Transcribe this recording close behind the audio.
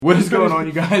What is going on,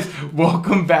 you guys?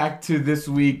 Welcome back to this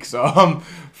week's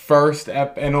first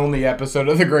and only episode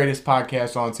of the greatest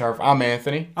podcast on turf. I'm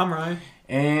Anthony. I'm Ryan.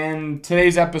 And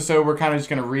today's episode, we're kind of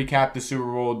just going to recap the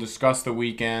Super Bowl, discuss the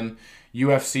weekend.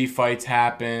 UFC fights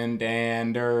happened,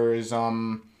 and there's,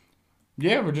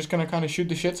 we're just going to kind of shoot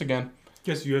the shits again.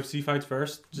 Guess UFC fights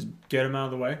first. Just get them out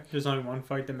of the way. There's only one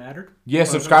fight that mattered. Yeah,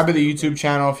 subscribe to the YouTube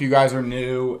channel if you guys are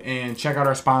new, and check out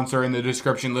our sponsor in the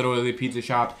description, Little Italy Pizza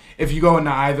Shop. If you go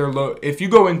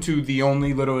into the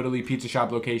only Little Italy Pizza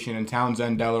Shop location in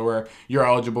Townsend, Delaware, you're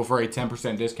eligible for a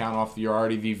 10% discount off the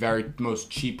already the very most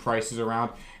cheap prices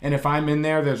around. And if I'm in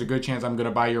there, there's a good chance I'm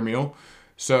gonna buy your meal.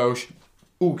 So,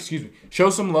 show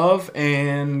some love.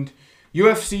 And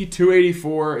UFC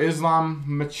 284, Islam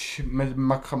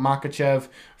Makhachev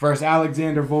versus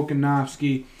Alexander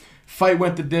Volkanovski. Fight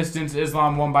went the distance.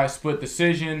 Islam won by split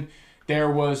decision. There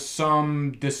was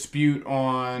some dispute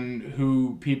on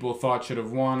who people thought should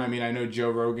have won. I mean, I know Joe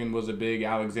Rogan was a big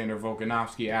Alexander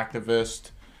Volkanovski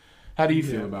activist. How do you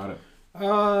feel about it?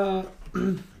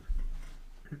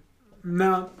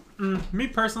 Now, me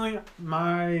personally,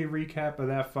 my recap of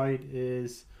that fight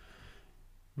is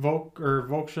Volk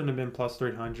shouldn't have been plus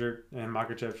 300 and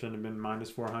Makhachev shouldn't have been minus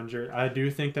 400. I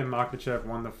do think that Makhachev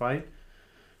won the fight.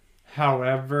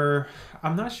 However,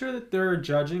 I'm not sure that their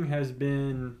judging has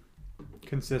been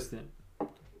consistent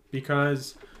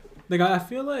because I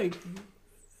feel like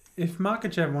if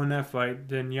Makhachev won that fight,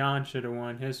 then Jan should have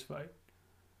won his fight.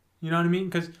 You know what I mean?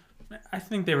 Because I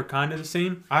think they were kind of the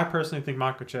same. I personally think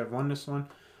Makhachev won this one.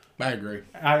 I agree.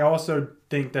 I also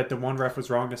think that the one ref was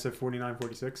wrong that said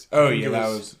 49-46. Oh, yeah,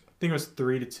 I think it was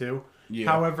 3-2. Yeah.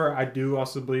 However, I do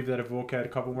also believe that if Volk had a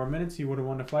couple more minutes, he would have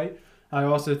won the fight. I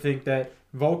also think that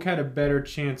Volk had a better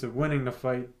chance of winning the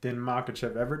fight than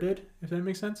Makhachev ever did, if that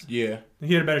makes sense. Yeah.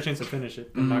 He had a better chance to finish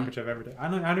it than Makhachev ever did. I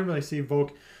didn't really see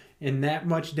Volk in that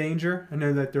much danger. I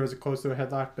know that there was a close to a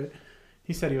headlock, but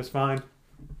he said he was fine.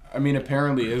 I mean,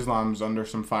 apparently Islam's under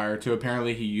some fire, too.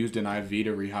 Apparently he used an IV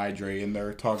to rehydrate, and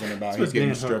they're talking about he's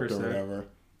getting stripped or whatever.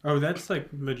 Oh, that's,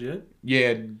 legit?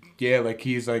 Yeah,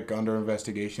 he's, under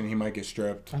investigation. He might get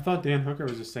stripped. I thought Dan Hooker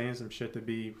was just saying some shit to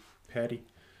be petty.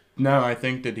 No, I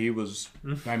think that he was...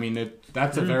 I mean,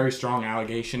 that's a very strong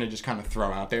allegation to just kind of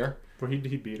throw out there. Well, he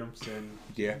beat him, so...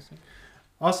 Yeah.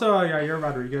 Also, Yair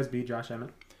Rodriguez beat Josh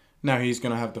Emmett. No, he's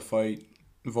going to have to fight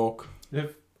Volk.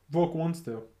 If Volk wants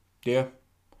to. Yeah.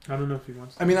 I don't know if he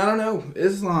wants to. I mean, I don't know.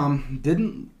 Islam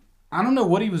didn't... I don't know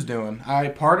what he was doing.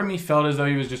 Part of me felt as though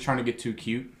he was just trying to get too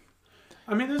cute.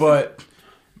 I mean, but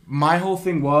my whole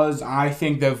thing was, I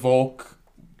think that Volk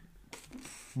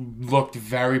looked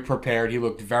very prepared. He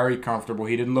looked very comfortable.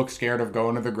 He didn't look scared of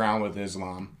going to the ground with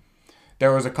Islam.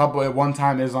 There was at one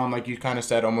time, Islam, like you kind of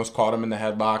said, almost caught him in the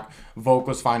headlock. Volk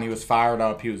was fine. He was fired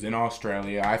up. He was in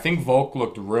Australia. I think Volk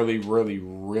looked really, really,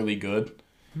 really good.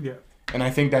 Yeah. And I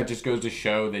think that just goes to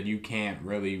show that you can't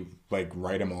really,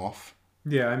 write him off.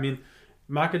 Yeah, I mean,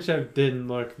 Makhachev didn't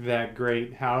look that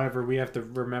great. However, we have to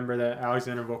remember that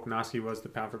Alexander Volkanovski was the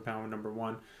pound-for-pound number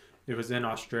one. It was in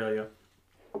Australia.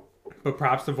 But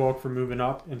props to Volk for moving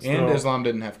up. And Islam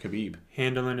didn't have Khabib.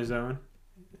 Handling his own.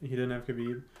 He didn't have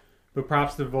Khabib. But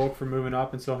props to Volk for moving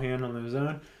up and still handling his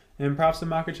own. And props to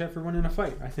Makhachev for winning a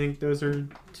fight. I think those are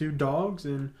two dogs,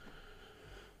 and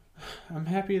I'm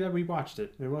happy that we watched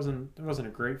it. It wasn't a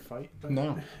great fight, but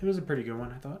no, it was a pretty good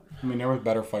one, I thought. I mean, there were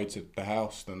better fights at the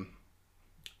house than...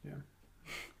 Yeah.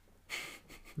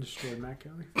 Destroyed Matt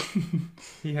Kelly.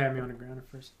 He had me on the ground at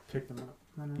first. Picked him up.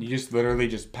 You just literally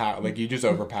you just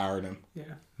overpowered him.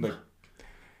 Yeah.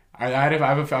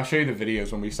 I'll show you the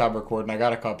videos when we stop recording. I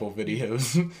got a couple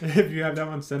videos. If you have that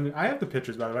one, send it. I have the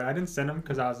pictures, by the way. I didn't send them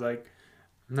because I was like,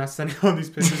 I'm not sending all these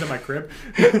pictures at my crib.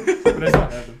 But I still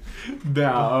have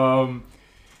them.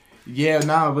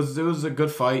 No, it was a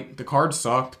good fight. The card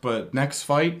sucked, but next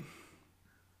fight,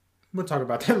 we'll talk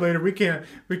about that later. We can't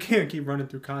keep running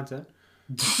through content.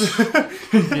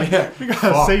 Yeah, we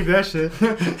gotta save that shit.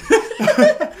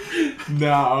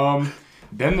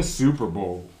 Then the Super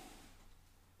Bowl.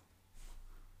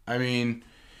 I mean,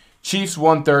 Chiefs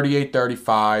won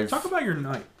 38-35. Talk about your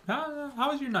night. How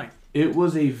was your night? It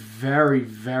was a very,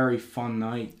 very fun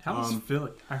night. How was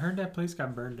Philly? I heard that place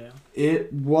got burned down.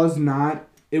 It was not.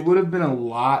 It would have been a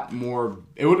lot more.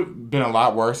 It would have been a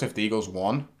lot worse if the Eagles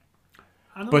won.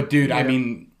 But dude, yeah. I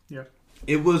mean, yeah.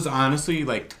 It was honestly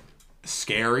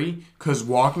scary because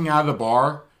walking out of the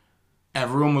bar,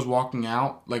 everyone was walking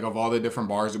out of all the different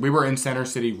bars. We were in Center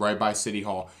City, right by City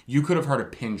Hall. You could have heard a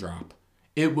pin drop.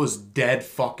 It was dead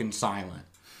fucking silent.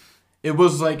 It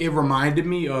was like, it reminded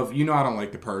me of, I don't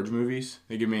like the Purge movies.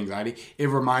 They give me anxiety. It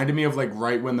reminded me of like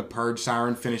right when the Purge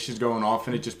siren finishes going off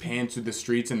and it just pans through the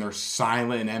streets and they're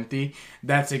silent and empty.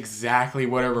 That's exactly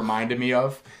what it reminded me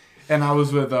of. And I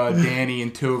was with Danny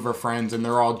and two of her friends and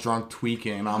they're all drunk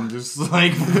tweaking. And I'm just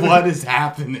like, what is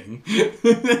happening?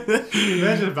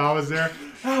 Imagine if I was there.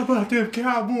 How about them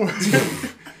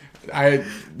Cowboys?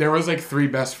 There was like three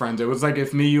best friends. It was like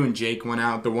if me, you, and Jake went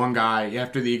out. The one guy,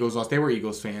 after the Eagles lost, they were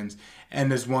Eagles fans. And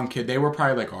this one kid, they were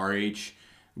probably like our age,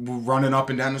 running up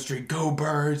and down the street, go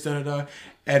Birds, da da da.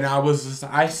 And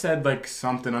I said like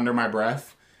something under my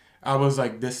breath. I was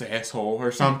like, this asshole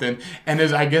or something. And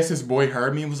I guess his boy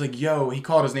heard me and was like, yo, he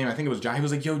called his name. I think it was Josh. He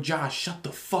was like, yo, Josh, shut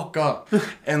the fuck up.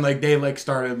 And like, they like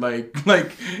started like,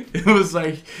 it was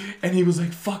like, and he was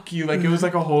like, fuck you. Like, it was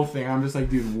like a whole thing. I'm just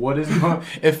like, dude, what is going on?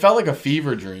 It felt like a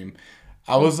fever dream.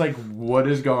 I was like, what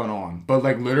is going on? But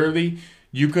like, literally,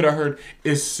 you could have heard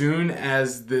as soon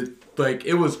as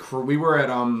it was, we were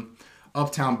at,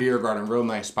 Uptown Beer Garden, real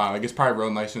nice spot. Like, it's probably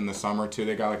real nice in the summer too.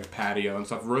 They got like a patio and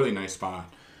stuff. Really nice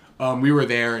spot. We were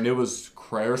there, and it was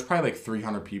crazy. There was probably like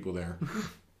 300 people there.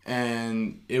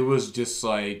 And it was just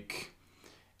like,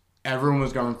 everyone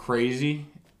was going crazy.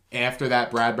 After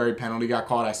that Bradbury penalty got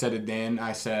called, I said to Dan,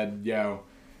 I said,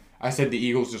 the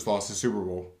Eagles just lost the Super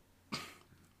Bowl.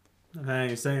 I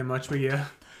ain't saying much, but yeah.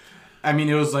 I mean,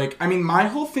 it was like, my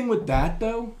whole thing with that,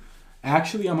 though,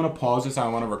 actually, I'm going to pause this. I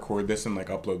want to record this and like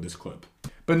upload this clip.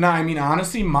 But no,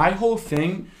 honestly, my whole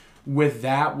thing with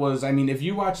that was, if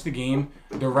you watch the game,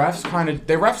 the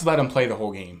refs let him play the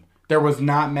whole game. There was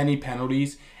not many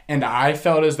penalties, and I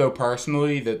felt as though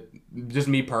personally that, just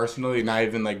me personally, not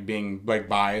even like being like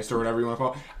biased or whatever you want to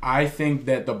call it, I think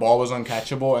that the ball was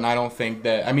uncatchable, and I don't think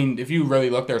that, if you really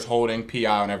look, there's holding, PI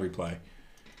on every play.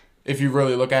 If you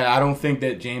really look at it, I don't think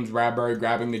that James Bradbury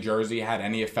grabbing the jersey had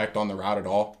any effect on the route at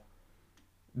all.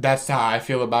 That's how I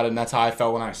feel about it, and that's how I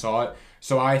felt when I saw it.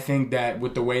 So I think that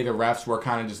with the way the refs were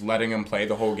kind of just letting him play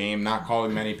the whole game, not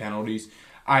calling many penalties,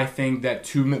 I think that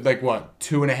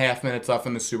 2.5 minutes left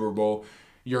in the Super Bowl,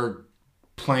 you're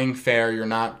playing fair, you're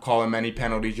not calling many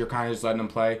penalties, you're kind of just letting him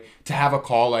play. To have a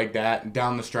call like that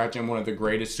down the stretch in one of the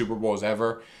greatest Super Bowls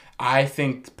ever, I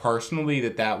think personally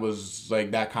that was like,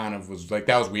 that kind of was like,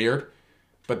 that was weird.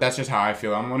 But that's just how I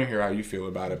feel. I want to hear how you feel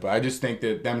about it. But I just think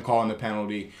that them calling the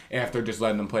penalty after just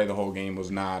letting them play the whole game was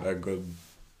not a good...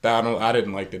 I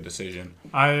didn't like the decision.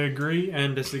 I agree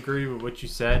and disagree with what you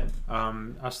said.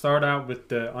 I'll start out with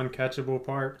the uncatchable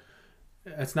part.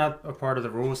 It's not a part of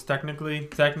the rules technically.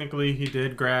 Technically, he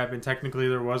did grab, and technically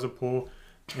there was a pull.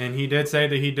 And he did say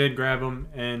that he did grab him,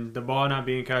 and the ball not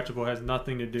being catchable has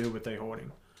nothing to do with a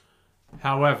holding.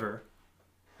 However,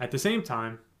 at the same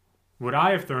time, would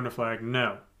I have thrown a flag?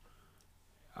 No.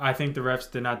 I think the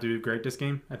refs did not do great this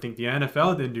game. I think the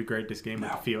NFL didn't do great this game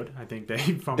with the field. I think they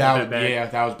fumbled that bad. Yeah,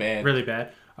 that was bad. Really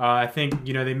bad. I think,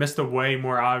 they missed a way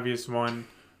more obvious one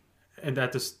at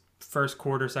the first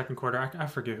quarter, second quarter. I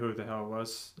forget who the hell it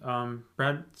was.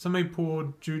 Somebody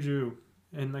pulled Juju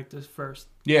in like this first.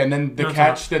 Yeah, and then the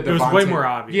catch that it was way more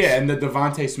obvious. Yeah, and the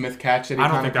Devontae Smith catch that he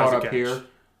kind of caught up here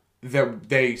that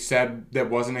they said that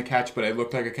wasn't a catch, but it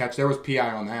looked like a catch. There was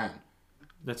PI on that.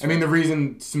 The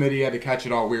reason Smitty had to catch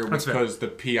it all weird was because the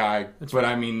PI. But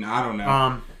I don't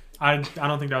know. I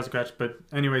don't think that was a catch. But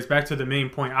anyways, back to the main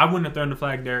point. I wouldn't have thrown the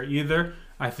flag there either.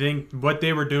 I think what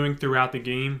they were doing throughout the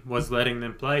game was letting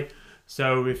them play.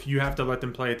 So if you have to let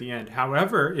them play at the end.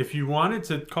 However, if you wanted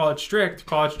to call it strict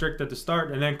at the start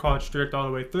and then call it strict all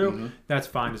the way through, that's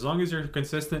fine. As long as you're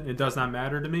consistent, it does not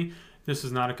matter to me. This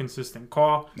is not a consistent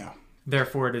call. No.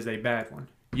 Therefore, it is a bad one.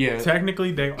 Yeah.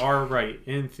 Technically, they are right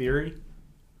in theory.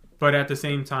 But at the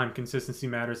same time, consistency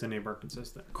matters, and they were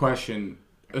consistent. Question: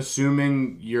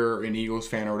 assuming you're an Eagles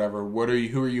fan or whatever,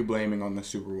 who are you blaming on the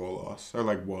Super Bowl loss? Or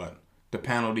like what? The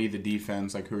penalty, the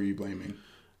defense, like who are you blaming?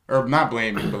 Or not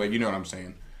blaming, but like you know what I'm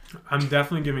saying. I'm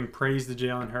definitely giving praise to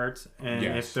Jalen Hurts, and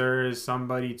if there is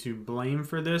somebody to blame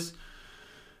for this,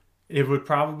 it would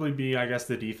probably be, I guess,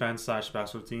 the defense /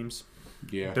 special teams.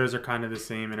 Yeah, those are kind of the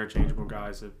same interchangeable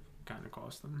guys that kind of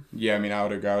cost them. Yeah, I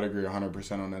would agree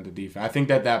 100% on that. The defense. I think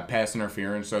that pass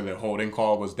interference or the holding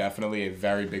call was definitely a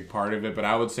very big part of it. But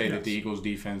I would say that the Eagles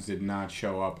defense did not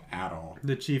show up at all.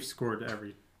 The Chiefs scored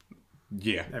every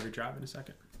drive in a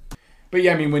second. But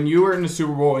yeah, when you were in the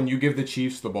Super Bowl and you give the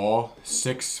Chiefs the ball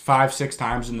 6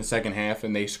 times in the second half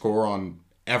and they score on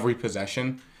every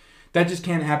possession, that just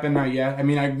can't happen now yet. I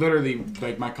literally,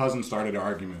 my cousin started an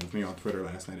argument with me on Twitter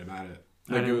last night about it.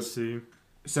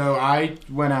 So I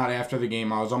went out after the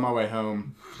game. I was on my way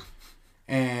home,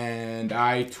 and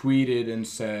I tweeted and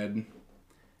said,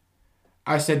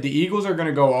 I said the Eagles are going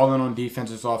to go all in on defense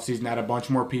this offseason, add a bunch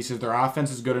more pieces. Their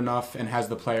offense is good enough and has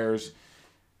the players.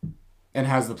 Their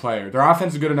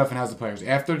offense is good enough and has the players.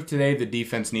 After today, the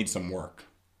defense needs some work.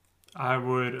 I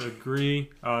would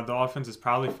agree. The offense is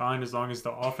probably fine as long as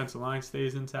the offensive line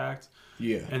stays intact.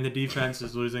 Yeah. And the defense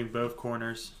is losing both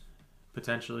corners,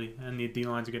 potentially, and the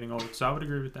D-lines are getting old. So I would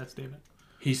agree with that statement.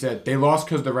 He said, they lost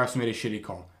because the refs made a shitty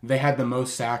call. They had the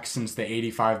most sacks since the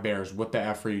 85 Bears. What the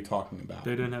F are you talking about?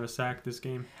 They didn't have a sack this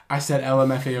game. I said,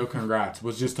 LMFAO congrats.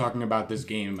 Was just talking about this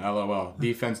game, LOL.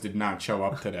 Defense did not show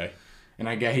up today. And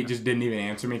I guess he just didn't even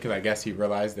answer me because I guess he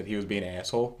realized that he was being an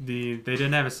asshole. They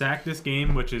didn't have a sack this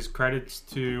game, which is credits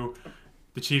to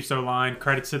the Chiefs O-line,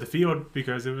 credits to the field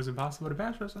because it was impossible to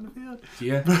pass rush on the field.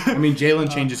 Yeah. I mean,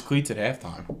 Jalen changes cleats at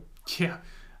halftime. Yeah.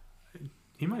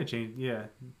 He might have changed. Yeah.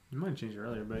 He might have changed it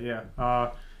earlier, but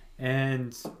yeah.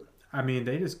 And, I mean,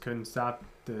 they just couldn't stop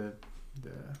the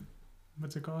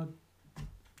what's it called?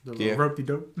 The little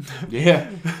rope-de-dope. Yeah.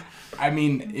 I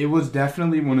mean, it was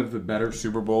definitely one of the better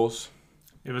Super Bowls.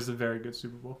 It was a very good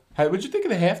Super Bowl. Hey, what'd you think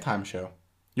of the halftime show?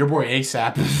 Your boy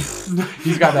ASAP.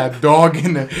 He's got that dog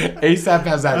in there. ASAP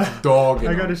has that dog in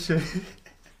I him. gotta show you.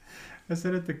 I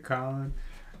said it to Colin.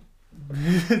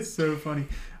 It's so funny.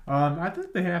 I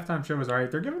thought the halftime show was alright.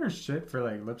 They're giving her shit for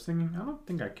like lip singing. I don't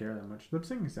think I care that much. Lip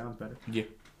singing sounds better. Yeah.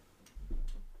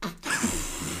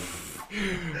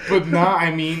 But nah, I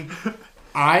mean,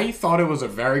 I thought it was a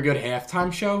very good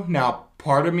halftime show. Now,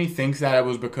 part of me thinks that it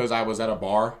was because I was at a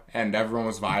bar and everyone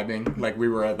was vibing. Like, we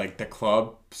were at, like, the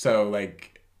club. So,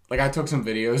 like I took some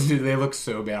videos. Dude, they look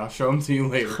so bad. I'll show them to you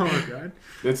later. Oh, God.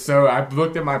 It's so... I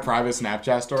looked at my private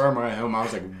Snapchat story on my way home. I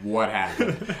was like, what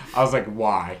happened? I was like,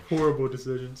 why? Horrible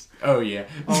decisions. Oh, yeah.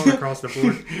 All across the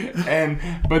board.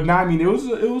 But, no, I mean, it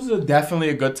was definitely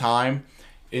a good time.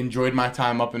 Enjoyed my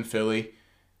time up in Philly.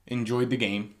 Enjoyed the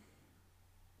game.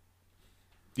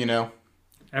 You know?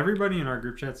 Everybody in our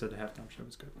group chat said the halftime show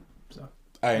was good. So,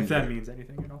 if that means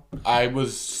anything at all.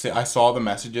 I saw the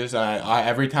messages. And I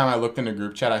every time I looked in the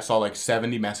group chat, I saw like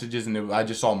 70 messages, and I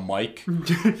just saw Mike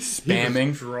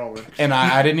spamming. And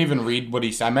I didn't even read what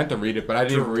he said. I meant to read it, but I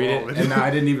didn't read it. And I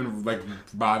didn't even like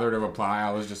bother to reply.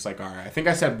 I was just like, all right. I think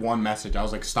I said one message. I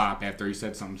was like, stop after he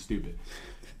said something stupid.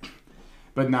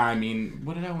 But nah, I mean,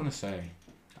 what did I want to say?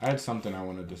 I had something I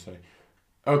wanted to say.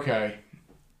 Okay.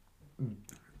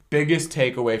 Biggest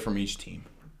takeaway from each team.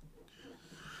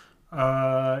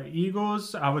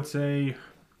 Eagles, I would say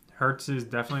Hurts is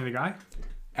definitely the guy.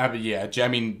 Yeah, I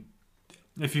mean,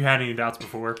 if you had any doubts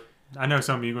before, I know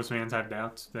some Eagles fans had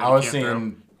doubts. That I was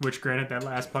saying, which granted, that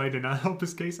last play did not help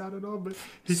his case out at all. But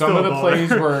some of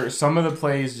the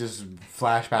plays just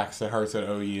flashbacks to Hurts at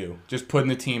OU, just putting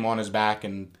the team on his back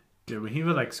and. Dude, when he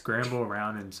would like scramble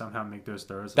around and somehow make those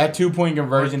throws. That 2-point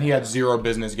conversion, he had zero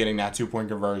business getting that 2-point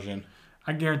conversion.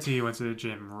 I guarantee he went to the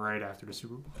gym right after the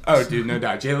Super Bowl. Oh, dude, no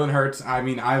doubt. Jalen Hurts. I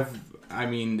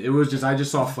mean, it was just I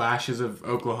just saw flashes of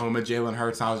Oklahoma Jalen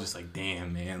Hurts. And I was just like,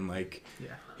 damn, man, like,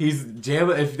 yeah, he's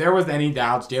Jalen. If there was any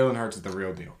doubts, Jalen Hurts is the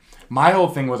real deal. My whole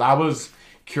thing was I was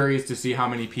curious to see how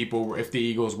many people, if the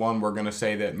Eagles won, were gonna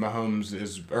say that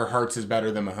Hurts is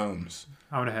better than Mahomes.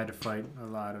 I would have had to fight a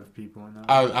lot of people in that.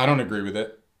 I don't agree with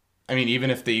it. I mean, even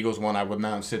if the Eagles won, I would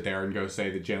not sit there and go say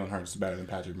that Jalen Hurts is better than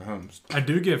Patrick Mahomes. I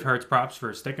do give Hurts props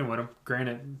for sticking with him.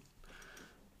 Granted,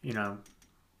 you know,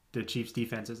 the Chiefs'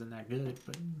 defense isn't that good,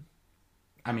 but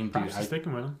I mean, props for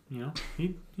sticking with him. You know,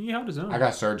 he held his own. I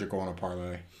got surgical on a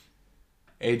parlay.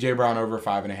 A.J. Brown over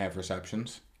 5.5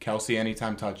 receptions. Kelsey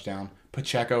anytime touchdown.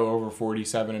 Pacheco over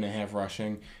 47.5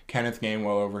 rushing. Kenneth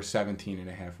Gainwell over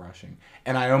 17.5 rushing.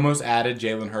 And I almost added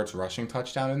Jalen Hurts rushing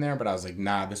touchdown in there, but I was like,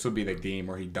 nah, this would be the game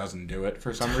where he doesn't do it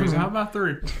for some reason. How about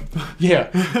 3? Yeah.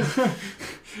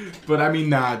 But I mean,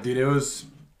 nah, dude, it was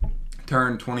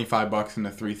turned $25 into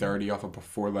 $330 off of a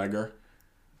 4-legger.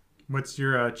 What's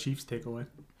your Chiefs takeaway?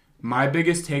 My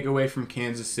biggest takeaway from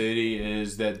Kansas City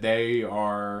is that they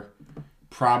are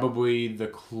probably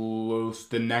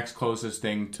the next closest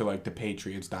thing to like the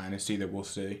Patriots dynasty that we'll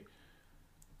see.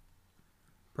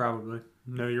 Probably.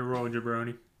 No, you're rolling,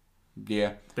 jabroni.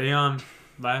 Yeah. They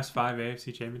last 5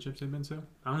 AFC championships they've been to.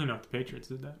 I don't even know if the Patriots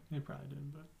did that. They probably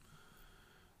did, but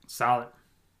solid.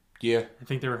 Yeah. I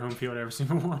think they were home field every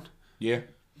single one. Yeah.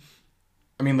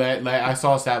 I mean, I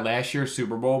saw a stat last year's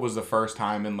Super Bowl was the first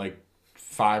time in like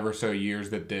 5 or so years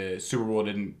that the Super Bowl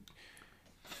didn't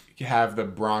have the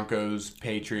Broncos,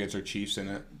 Patriots, or Chiefs in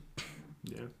it.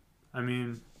 Yeah. I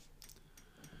mean,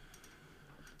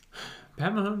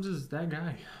 Pat Mahomes is that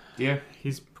guy. Yeah.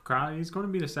 He's going to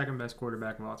be the second best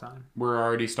quarterback of all time. We're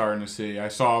already starting to see. I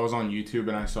was on YouTube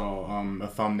and I saw a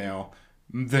thumbnail.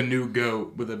 the new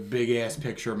GOAT with a big ass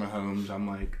picture of Mahomes. I'm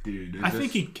like, dude. I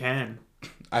think he can.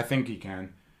 I think he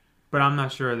can. But I'm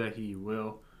not sure that he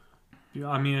will.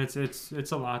 I mean,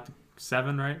 it's a lot.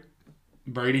 7, right?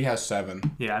 Brady has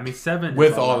 7. Yeah, I mean 7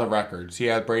 with all the records.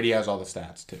 Brady has all the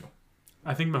stats too.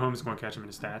 I think Mahomes is going to catch him in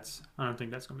the stats. I don't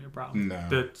think that's going to be a problem. No.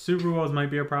 The Super Bowls might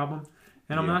be a problem,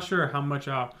 and I'm not sure how much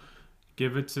I'll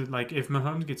give it to. Like, if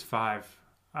Mahomes gets 5,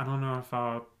 I don't know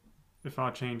if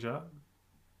I'll change up,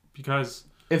 because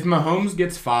if Mahomes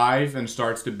gets 5 and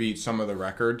starts to beat some of the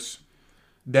records,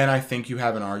 then I think you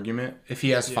have an argument. If he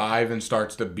has 5 and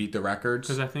starts to beat the records,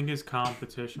 because I think his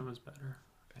competition was better.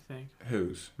 I think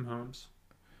whose? Mahomes.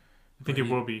 I think it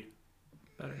will be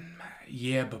better.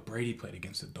 Yeah, but Brady played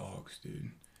against the dogs,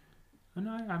 dude.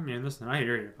 I mean, listen, I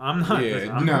hear you. I'm not. Yeah,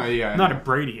 listen, I'm not a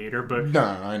Brady hater, but no,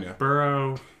 I know.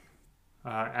 Burrow,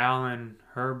 Allen,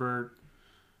 Herbert,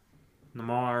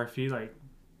 Lamar. If he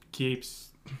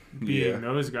keeps beating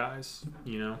those guys,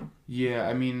 Yeah,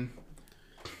 I mean,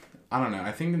 I don't know.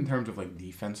 I think in terms of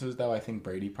defenses, though, I think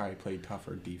Brady probably played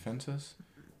tougher defenses.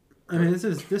 I mean, this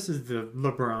is the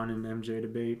LeBron and MJ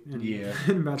debate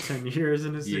in about 10 years,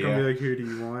 and it's going to be like, who do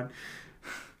you want?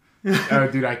 Oh,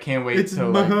 dude, I can't wait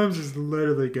till Mahomes is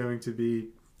literally going to be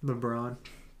LeBron.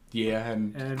 Yeah,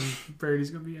 and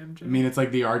Brady's going to be MJ. I mean, it's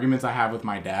like the arguments I have with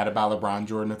my dad about LeBron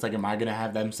Jordan. It's like, am I going to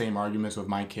have them same arguments with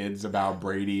my kids about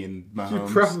Brady and Mahomes?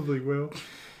 You probably will.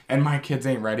 And my kids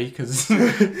ain't ready because,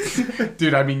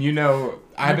 dude, I mean,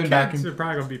 I've been back. They're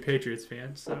probably going to be Patriots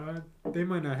fans, so they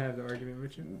might not have the argument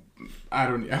with you.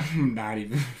 I'm not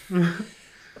even.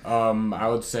 I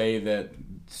would say that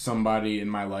somebody in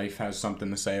my life has something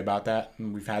to say about that,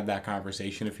 and we've had that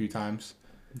conversation a few times.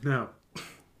 No,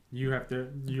 you have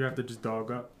to just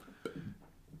dog up.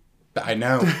 I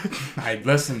know.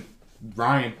 Listen,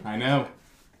 Ryan. I know.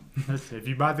 Listen, if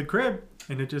you buy the crib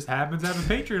and it just happens to have a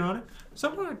Patriot on it, so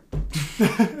what?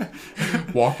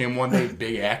 Walk in one day,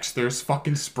 big X. There's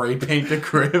fucking spray paint the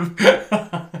crib.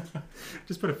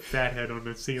 Just put a fat head on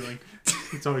the ceiling.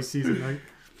 It's all he sees at night.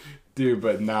 Dude,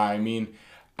 but nah, I mean,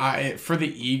 for the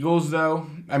Eagles, though,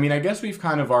 I mean, I guess we've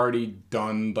kind of already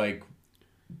done, like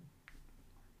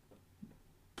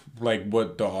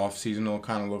what the offseason will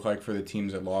kind of look like for the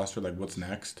teams that lost, or, what's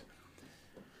next.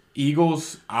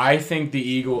 Eagles, I think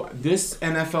this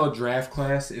NFL draft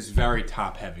class is very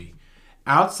top-heavy.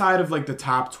 Outside of, the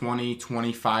top 20,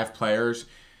 25 players,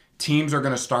 teams are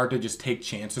going to start to just take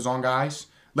chances on guys.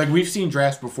 We've seen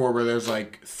drafts before where there's,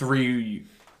 three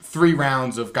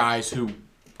rounds of guys who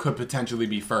could potentially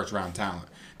be first-round talent.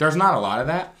 There's not a lot of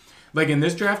that. In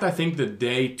this draft, I think the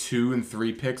day 2 and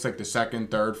 3 picks, the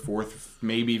second, third, fourth,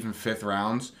 maybe even fifth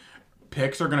rounds,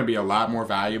 picks are going to be a lot more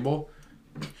valuable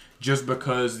just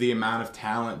because the amount of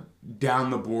talent down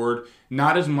the board,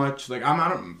 not as much,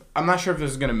 I'm not sure if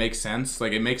this is going to make sense.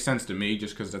 It makes sense to me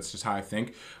just because that's just how I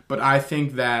think. But I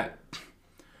think that,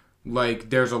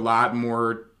 there's a lot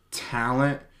more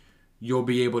talent you'll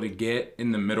be able to get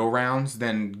in the middle rounds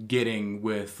than getting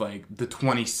with, the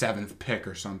 27th pick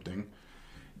or something.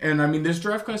 And, I mean, this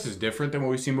draft class is different than what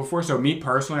we've seen before. So, me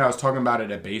personally, I was talking about it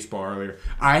at baseball earlier.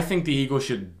 I think the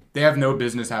Eagles they have no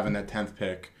business having that 10th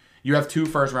pick. You have 2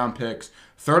 first-round picks.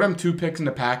 Throw them 2 picks in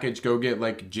the package. Go get,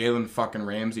 Jalen fucking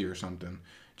Ramsey or something.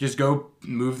 Just go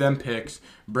move them picks.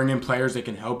 Bring in players that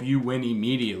can help you win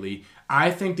immediately. I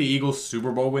think the Eagles'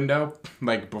 Super Bowl window,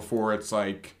 before it's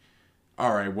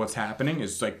all right, what's happening,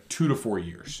 is 2 to 4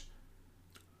 years.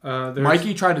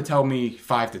 Mikey tried to tell me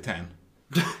 5 to 10.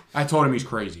 I told him he's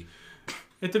crazy.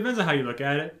 It depends on how you look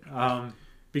at it.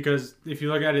 Because if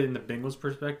you look at it in the Bengals'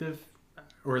 perspective,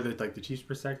 or the Chiefs'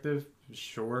 perspective,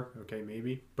 sure, okay,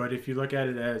 maybe. But if you look at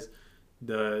it as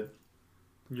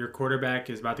your quarterback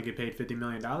is about to get paid $50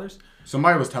 million.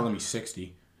 Somebody was telling me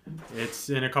 60. It's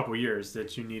in a couple years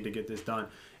that you need to get this done.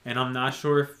 And I'm not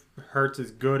sure if Hurts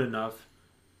is good enough.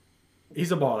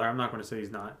 He's a baller. I'm not going to say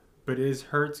he's not. But is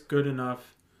Hurts good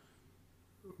enough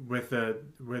with the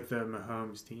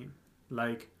Mahomes team?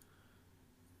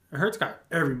 Hurts got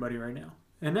everybody right now.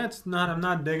 And that's not, I'm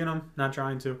not digging him, not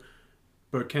trying to.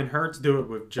 But can Hurts do it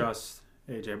with just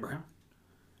A.J. Brown?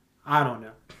 I don't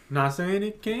know. Not saying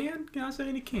it can, not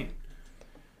saying it can't.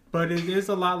 But it is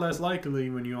a lot less likely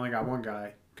when you only got one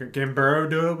guy. Can Burrow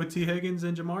do it with T. Higgins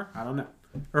and Jamar? I don't know.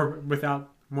 Or without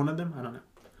one of them? I don't know.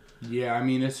 Yeah, I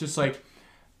mean, it's just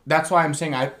that's why I'm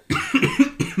saying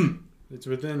it's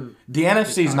within... The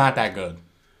NFC is not that good.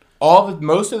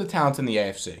 Most of the talent's in the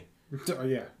AFC. Oh,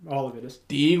 yeah, all of it is.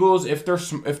 The Eagles, if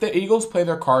the Eagles play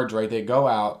their cards right, they go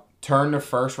out, turn their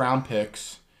first-round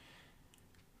picks,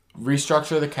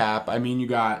 restructure the cap. I mean, you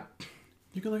can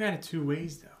look at it 2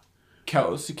 ways, though.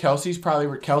 Kelsey's probably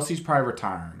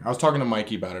retiring. I was talking to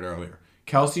Mikey about it earlier.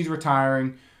 Kelsey's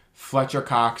retiring. Fletcher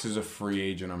Cox is a free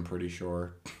agent, I'm pretty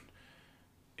sure.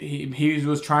 He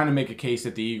was trying to make a case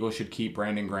that the Eagles should keep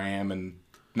Brandon Graham and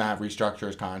not restructure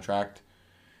his contract.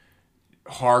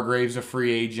 Hargrave's a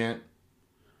free agent.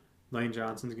 Lane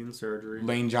Johnson's getting surgery.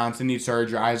 Lane Johnson needs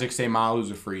surgery. Isaac Seymalu's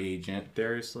a free agent.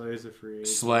 Darius Slay's a free agent.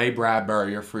 Slay,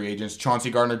 Bradbury are free agents. Chauncey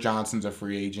Gardner-Johnson's a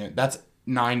free agent. That's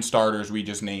 9 starters we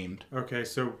just named. Okay,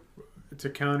 so to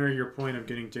counter your point of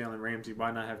getting Jalen Ramsey,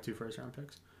 why not have 2 first-round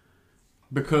picks?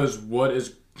 Because what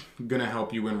is going to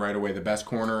help you win right away? The best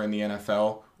corner in the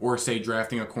NFL? Or, say,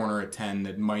 drafting a corner at 10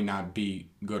 that might not be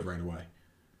good right away?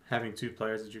 Having 2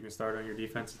 players that you can start on your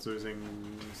defense, it's losing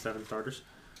 7 starters?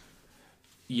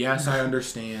 Yes, I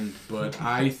understand. But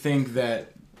I think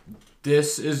that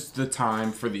this is the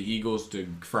time for the Eagles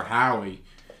for Howie.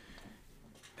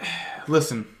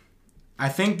 Listen, I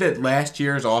think that last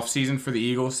year's offseason for the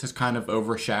Eagles has kind of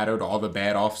overshadowed all the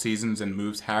bad offseasons and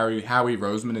moves Howie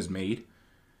Roseman has made.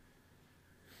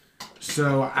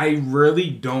 So I really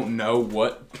don't know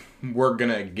what we're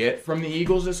going to get from the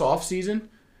Eagles this offseason.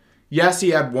 Yes, he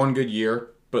had one good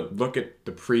year, but look at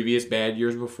the previous bad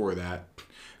years before that.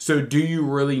 So do you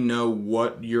really know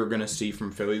what you're going to see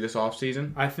from Philly this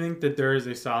offseason? I think that there is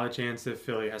a solid chance that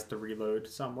Philly has to reload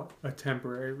somewhat, a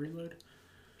temporary reload.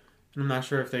 I'm not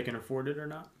sure if they can afford it or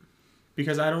not.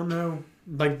 Because I don't know.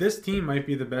 Like, this team might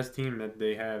be the best team that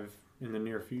they have in the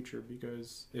near future.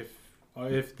 Because if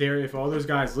all those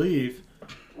guys leave,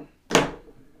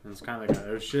 it's kind of like a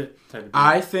oh shit type of deal.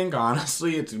 I think,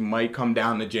 honestly, it might come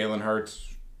down to Jalen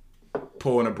Hurts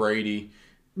pulling a Brady,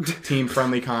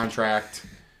 team-friendly contract.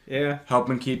 Yeah. Help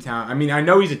him keep talent. I mean, I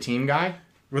know he's a team guy.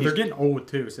 Well, they're getting old,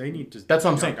 too, so they need just... That's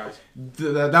what I'm saying. Guys.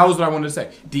 That was what I wanted to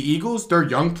say. The Eagles, their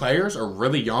young players are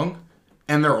really young,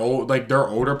 and they're old. Like, their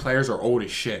older players are old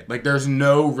as shit. Like, there's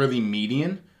no really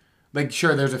median. Like,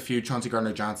 sure, there's a few. Chauncey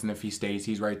Gardner-Johnson, if he stays,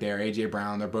 he's right there. A.J.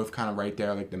 Brown, they're both kind of right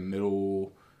there, like the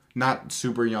middle. Not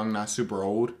super young, not super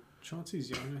old. Chauncey's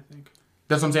young, I think.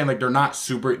 That's what I'm saying. Like, they're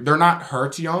not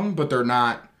Hurts young, but they're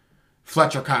not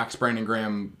Fletcher Cox, Brandon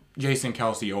Graham, Jason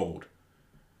Kelsey old.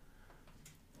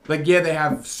 Like, yeah, they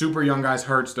have super young guys,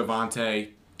 Hurts,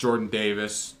 Devontae, Jordan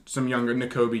Davis, some younger,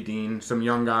 Nakobe Dean, some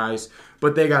young guys.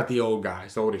 But they got the old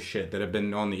guys, the old as shit, that have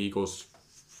been on the Eagles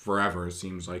forever, it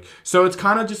seems like. So it's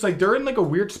kind of just like they're in like a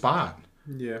weird spot.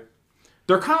 Yeah.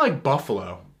 They're kind of like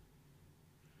Buffalo.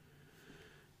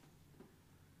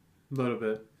 A little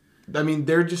bit. I mean,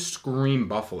 they're just scream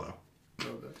Buffalo. A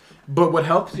little bit. But what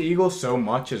helps the Eagles so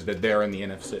much is that they're in the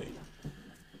NFC.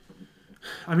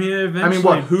 I mean,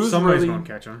 eventually somebody's going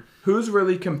to catch them. Who's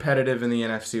really competitive in the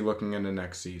NFC looking into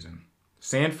next season?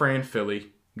 San Fran,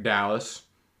 Philly, Dallas.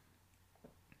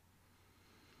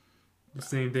 The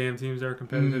same damn teams that are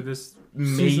competitive this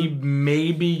season?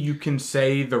 Maybe you can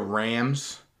say the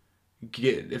Rams.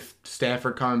 If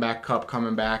Stafford coming back, Kupp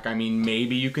coming back, I mean,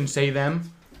 maybe you can say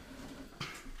them.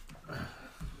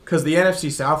 Because the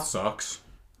NFC South sucks.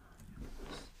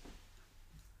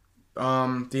 The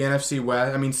NFC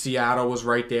West, I mean, Seattle was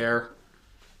right there.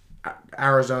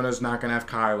 Arizona's not going to have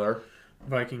Kyler.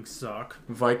 Vikings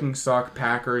suck.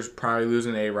 Packers probably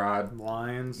losing A-Rod.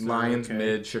 Lions okay.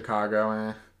 Mid. Chicago,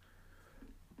 eh.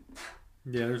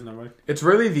 Yeah, there's nobody. It's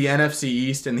really the NFC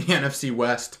East and the NFC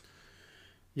West.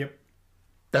 Yep.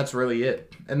 That's really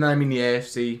it. And then, I mean, the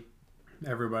AFC.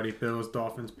 Everybody. Bills,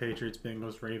 Dolphins, Patriots,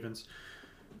 Bengals, Ravens.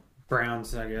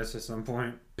 Browns, I guess, at some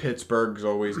point. Pittsburgh's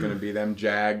always going to be them.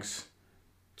 Jags.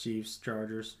 Chiefs,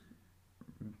 Chargers.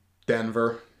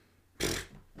 Denver.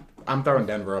 I'm throwing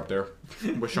Denver up there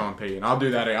with Sean Payton. I'll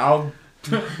do that. I'm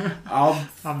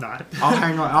not.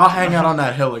 I'll hang out on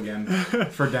that hill again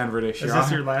for Denver this year. Is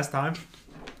this your last time?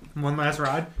 One last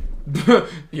ride?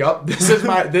 Yup.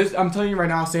 I'm telling you right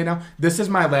now, I'll say it now. This is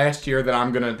my last year that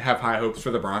I'm gonna have high hopes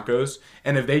for the Broncos.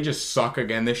 And if they just suck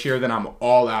again this year, then I'm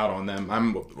all out on them.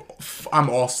 I'm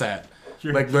all set.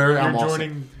 I'm all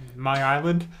joining set. My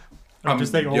island?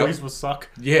 Just they always will suck.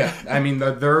 Yeah. I mean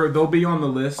they'll be on the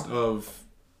list of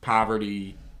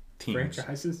poverty teams.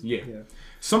 Franchises? Yeah.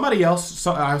 Somebody else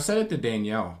I said it to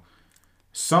Danielle.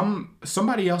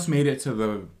 Somebody else made it to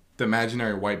the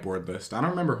imaginary whiteboard list. I don't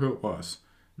remember who it was.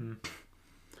 I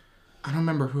don't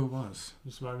remember who it was.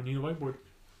 That's why we need a whiteboard.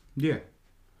 Yeah.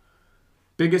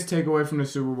 Biggest takeaway from the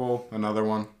Super Bowl, another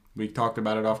one. We talked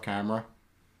about it off camera.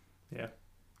 Yeah.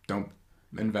 Don't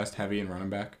invest heavy in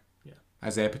running back. Yeah.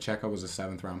 Isaiah Pacheco was a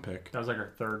 7th round pick. That was like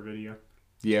our 3rd video.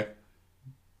 Yeah.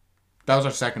 That was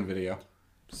our 2nd video.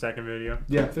 Second video.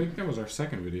 Yeah, I think that was our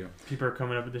second video. People are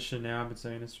coming up with this shit now. I've been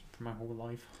saying this for my whole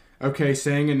life. Okay,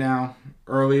 saying it now.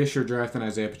 Earliest you're drafting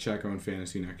Isaiah Pacheco in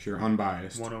fantasy next year,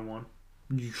 unbiased. 101.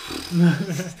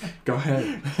 Go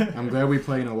ahead. I'm glad we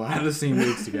play in a lot of the same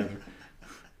leagues together.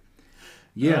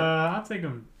 Yeah. I'll take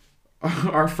him.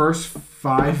 Our first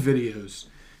 5 videos.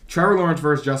 Trevor Lawrence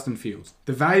versus Justin Fields.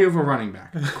 The value of a running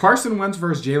back. Carson Wentz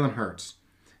versus Jalen Hurts.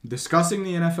 Discussing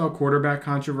the NFL quarterback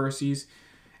controversies.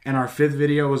 And our 5th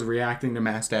video was reacting to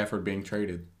Matt Stafford being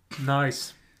traded.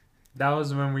 Nice. That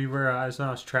was when I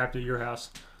was trapped at your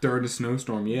house. During the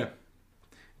snowstorm, yeah.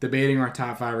 Debating our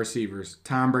top 5 receivers.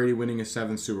 Tom Brady winning his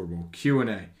 7th Super Bowl.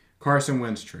 Q&A. Carson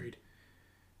Wentz trade.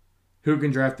 Who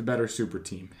can draft the better super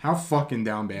team? How fucking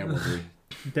down bad were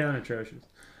we? Down atrocious.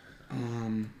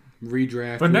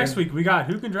 Redraft. But next week we got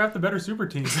who can draft the better super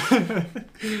team.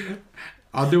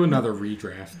 I'll do another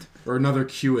redraft. Or another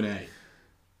Q&A.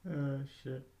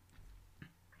 Shit.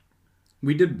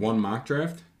 We did one mock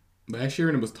draft last year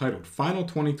and it was titled Final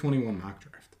 2021 Mock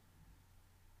Draft.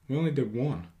 We only did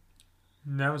one.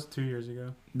 That was 2 years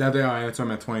ago. That's what I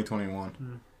meant,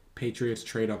 2021. Patriots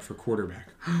trade up for quarterback.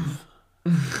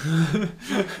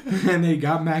 And they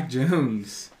got Mac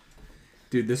Jones.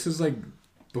 Dude, this is like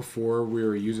before we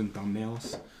were using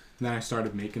thumbnails. And then I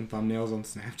started making thumbnails on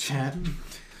Snapchat.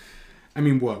 I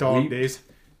mean, what? Dog days.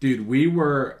 Dude,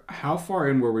 how far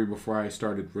in were we before I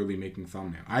started really making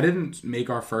thumbnail? I didn't make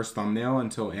our first thumbnail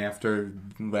until after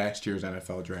last year's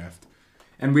NFL draft.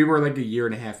 And we were like a year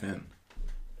and a half in.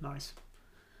 Nice.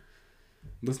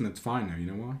 Listen, it's fine now, you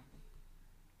know why?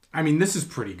 I mean, this is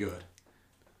pretty good.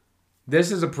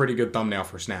 This is a pretty good thumbnail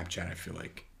for Snapchat, I feel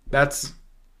like. That's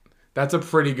a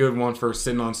pretty good one for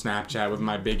sitting on Snapchat with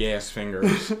my big ass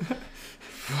fingers.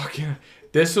 Fucking.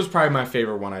 This was probably my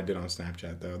favorite one I did on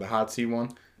Snapchat, though. The hot seat one.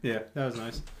 Yeah, that was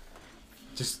nice.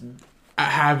 Just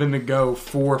having to go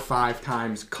 4 or 5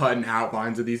 times cutting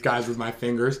outlines of these guys with my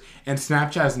fingers. And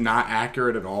Snapchat's not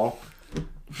accurate at all.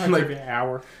 Like an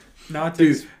hour. Now it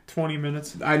takes 20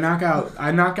 minutes. I knock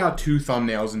out 2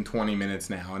 thumbnails in 20 minutes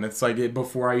now. And it's like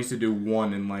before I used to do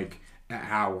 1 in like an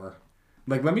hour.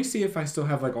 Like, let me see if I still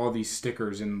have like all these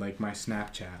stickers in like my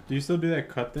Snapchat. Do you still do that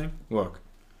cut thing? Look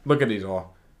at these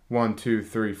all. 1, 2,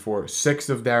 3, 4, 6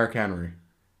 of Derrick Henry.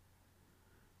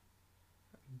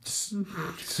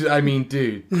 I mean,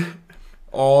 dude,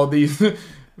 all these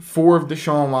 4 of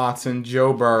Deshaun Watson,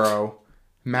 Joe Burrow,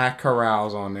 Matt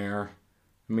Corral's on there.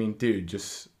 I mean, dude,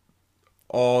 just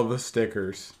all the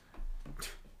stickers.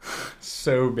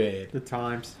 So bad. The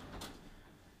times.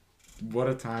 What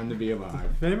a time to be alive.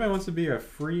 If anybody wants to be a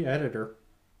free editor,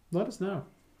 let us know.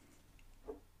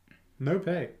 No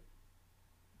pay.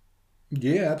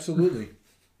 Yeah, absolutely.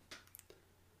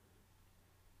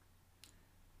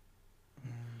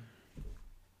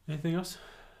 Anything else?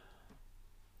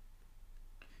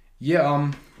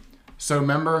 Yeah, so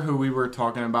remember who we were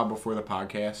talking about before the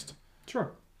podcast?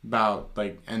 Sure. About,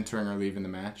 like, entering or leaving the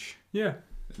match? Yeah.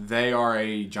 They are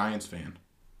a Giants fan.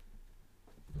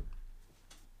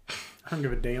 I don't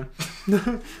give a damn.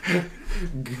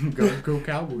 Go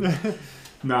Cowboys.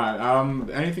 Nah,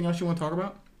 anything else you want to talk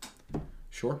about?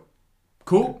 Sure.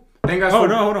 Cool. Thank you guys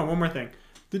hold on. One more thing.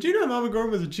 Did you know Melvin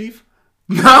Gordon was a Chief?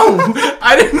 No!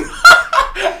 I didn't.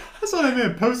 I saw that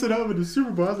man posted up in the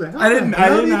Super Bowl. I was like, I did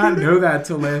not know that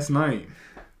till last night.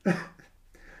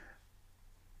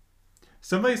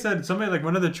 Somebody like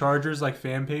one of the Chargers like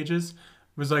fan pages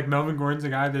was like Melvin Gordon's the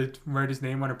guy that wrote his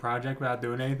name on a project without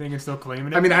doing anything and still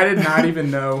claiming it. I mean, I did not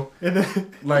even know.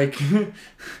 Like, dude,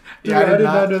 I did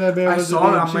not know that man I was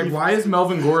saw it. I'm Chief. like, why is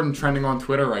Melvin Gordon trending on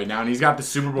Twitter right now? And he's got the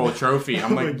Super Bowl trophy.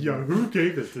 I'm like, yo, who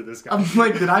gave this to this guy? I'm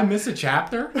like, did I miss a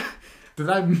chapter? Did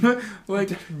I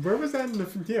like? Where was that in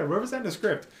the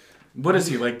script? What is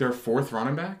he, like their 4th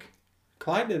running back?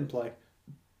 Clyde didn't play.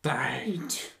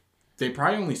 They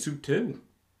probably only suit 2.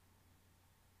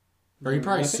 Or he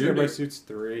probably I think everybody suited. suits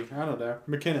 3. I don't know.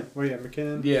 McKinnon. Well, yeah,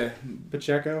 McKinnon. Yeah.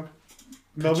 Pacheco.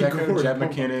 Gordon, Jet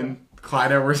McKinnon,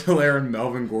 Clyde Edwards-Helaire, and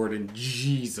Melvin Gordon.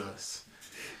 Jesus.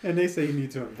 And they say you need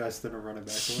to invest in a running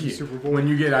back to win the Super Bowl. When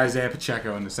you get Isaiah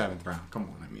Pacheco in the 7th round. Come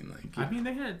on, I mean, like... I mean,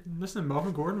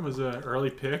 Melvin Gordon was an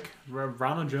early pick.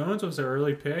 Ronald Jones was an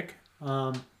early pick.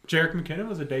 Jerick McKinnon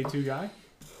was a day 2 guy.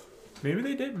 Maybe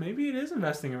they did. Maybe it is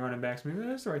investing in running backs. Maybe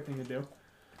that's the right thing to do.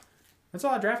 That's a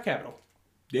lot of draft capital.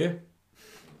 Yeah.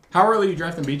 How early are you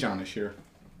drafting Bijan this year?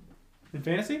 In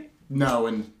fantasy? No,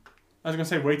 in... I was going to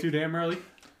say way too damn early.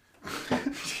 I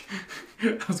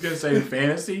was going to say in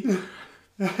fantasy.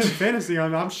 In fantasy,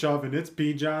 I'm shoving. It's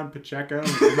Bijan, Pacheco,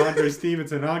 Ramondre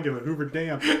Stevenson, Angela, Hoover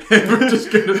Dam. We're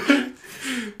just going to...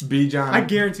 Bijan. I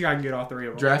guarantee I can get all three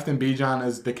of them. Drafting Bijan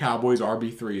as the Cowboys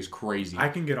RB3 is crazy. I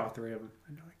can get all three of them.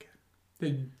 I know I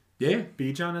can. Yeah.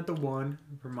 Bijan at the 1,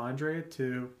 Ramondre at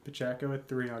 2, Pacheco at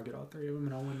 3. I'll get all three of them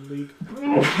and I'll win the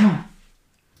league.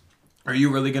 Are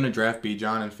you really going to draft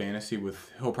Bijan in fantasy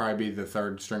with he'll probably be the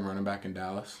third string running back in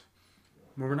Dallas?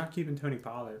 Well, we're not keeping Tony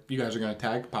Pollard. You guys are going to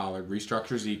tag Pollard,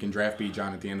 restructure Zeke, and draft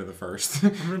Bijan at the end of the first.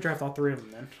 I'm going to draft all three of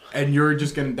them then. And you're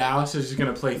just going to, Dallas is just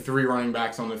going to play 3 running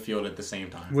backs on the field at the same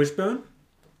time. Wishbone?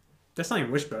 That's not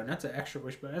even wishbone. That's an extra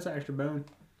wishbone. That's an extra bone.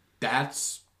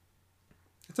 That's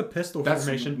a pistol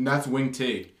formation. That's wing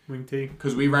T. Wing T.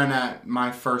 Because we ran that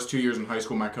my first 2 years in high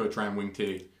school. My coach ran wing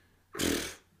T.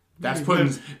 That's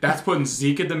putting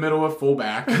Zeke at the middle of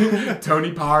fullback,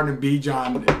 Tony Pollard and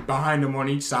Bijan behind him on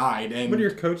each side. And what, did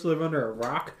your coach live under a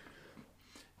rock?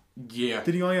 Yeah.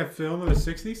 Did he only have film in the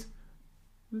 60s?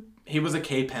 He was a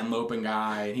K Penloping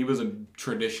guy. He was a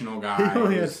traditional guy. He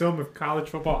only had film of college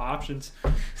football options.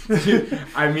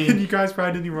 I mean, you guys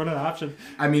probably didn't even run an option.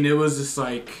 I mean, it was just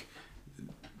like,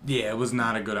 yeah, it was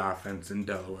not a good offense in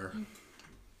Delaware.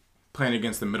 Playing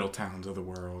against the Middletowns of the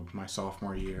world my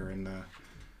sophomore year in the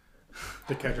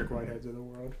Kedrick Whiteheads of the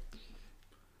world.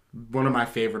 One of my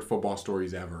favorite football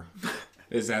stories ever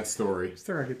is that story.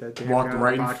 Still gotta get that damn Walked guy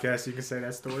right on the podcast. You can say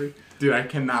that story. Dude, I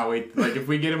cannot wait. Like, if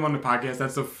we get him on the podcast,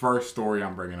 that's the first story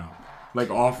I'm bringing up. Like,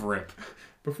 off rip.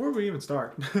 Before we even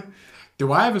start.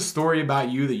 Do I have a story about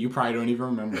you that you probably don't even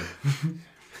remember?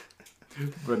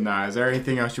 But nah, is there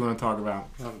anything else you want to talk about?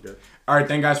 I'm good. All right,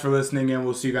 thank you guys for listening, and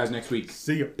we'll see you guys next week.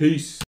 See ya. Peace.